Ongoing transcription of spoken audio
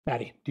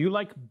Maddie, do you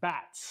like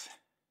bats?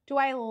 Do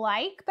I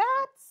like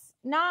bats?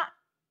 Not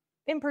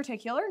in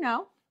particular,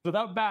 no.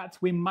 Without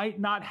bats, we might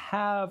not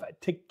have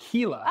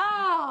tequila.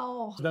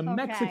 Oh, The okay.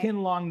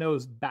 Mexican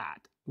long-nosed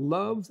bat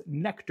loves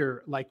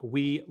nectar like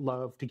we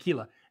love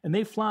tequila. And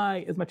they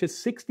fly as much as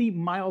 60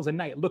 miles a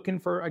night looking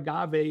for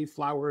agave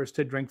flowers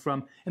to drink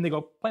from. And they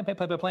go plant, plant,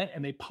 plant, plant, plant,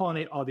 and they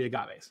pollinate all the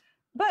agaves.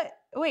 But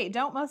wait,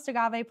 don't most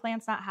agave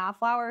plants not have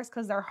flowers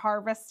because they're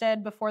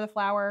harvested before the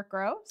flower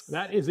grows?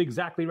 That is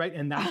exactly right,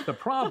 and that's the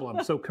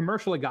problem. So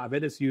commercial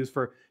agave that's used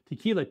for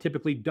tequila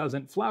typically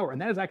doesn't flower, and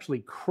that has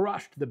actually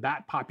crushed the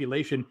bat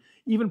population,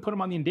 even put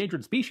them on the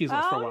endangered species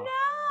list for a while. No!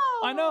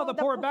 I know, the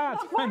poor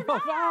bats. Poor I know,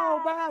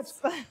 oh,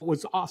 bats.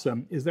 What's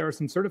awesome is there are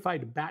some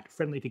certified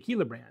bat-friendly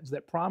tequila brands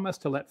that promise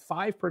to let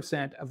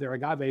 5% of their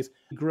agaves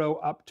grow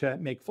up to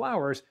make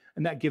flowers,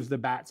 and that gives the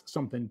bats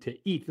something to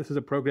eat. This is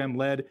a program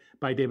led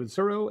by David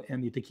Suro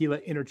and the Tequila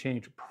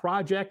Interchange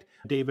Project.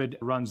 David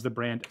runs the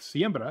brand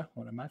Siembra,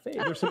 one of my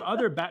favorites. There's some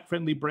other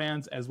bat-friendly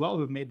brands as well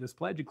who have made this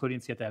pledge, including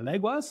Siete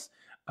Leguas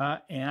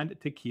and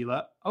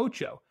Tequila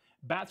Ocho.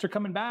 Bats are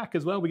coming back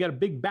as well. We got a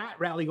big bat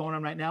rally going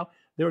on right now.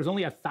 There was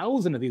only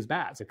 1,000 of these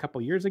bats a couple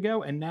years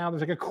ago, and now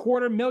there's like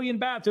 250,000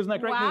 bats. Isn't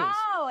that great news?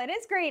 Wow, it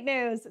is great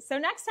news. So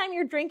next time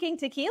you're drinking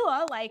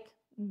tequila, like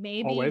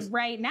maybe Always.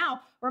 right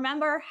now,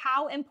 remember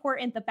how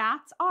important the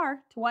bats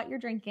are to what you're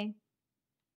drinking.